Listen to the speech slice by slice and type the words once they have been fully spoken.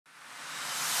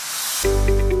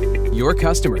Your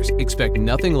customers expect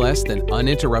nothing less than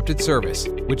uninterrupted service,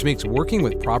 which makes working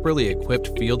with properly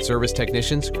equipped field service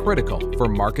technicians critical for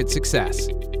market success.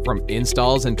 From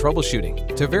installs and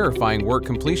troubleshooting to verifying work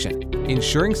completion,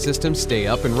 ensuring systems stay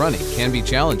up and running can be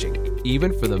challenging,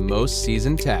 even for the most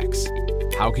seasoned techs.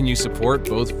 How can you support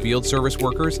both field service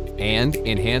workers and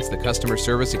enhance the customer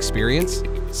service experience?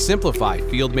 Simplify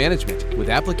field management with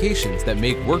applications that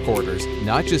make work orders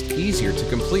not just easier to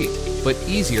complete, but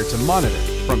easier to monitor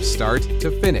from start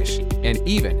to finish, and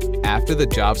even after the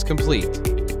job's complete.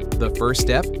 The first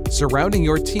step, surrounding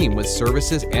your team with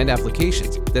services and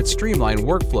applications that streamline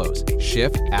workflows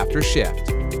shift after shift,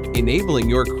 enabling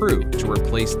your crew to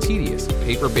replace tedious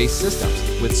paper-based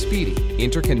systems with speedy,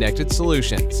 interconnected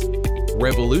solutions.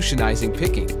 Revolutionizing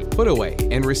picking, put away,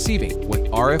 and receiving with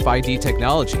RFID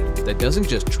technology that doesn't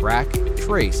just track,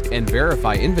 trace, and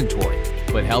verify inventory,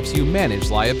 but helps you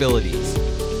manage liabilities.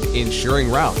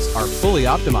 Ensuring routes are fully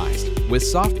optimized with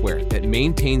software that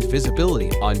maintains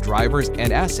visibility on drivers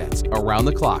and assets around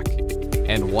the clock.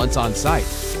 And once on site,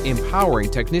 empowering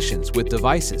technicians with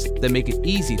devices that make it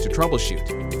easy to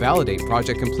troubleshoot, validate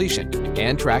project completion,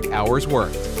 and track hours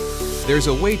worked. There's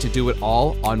a way to do it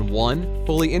all on one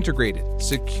fully integrated,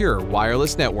 secure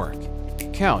wireless network.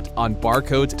 Count on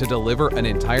Barcode to deliver an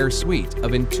entire suite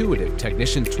of intuitive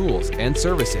technician tools and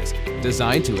services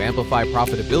designed to amplify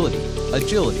profitability,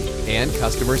 agility, and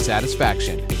customer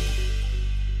satisfaction.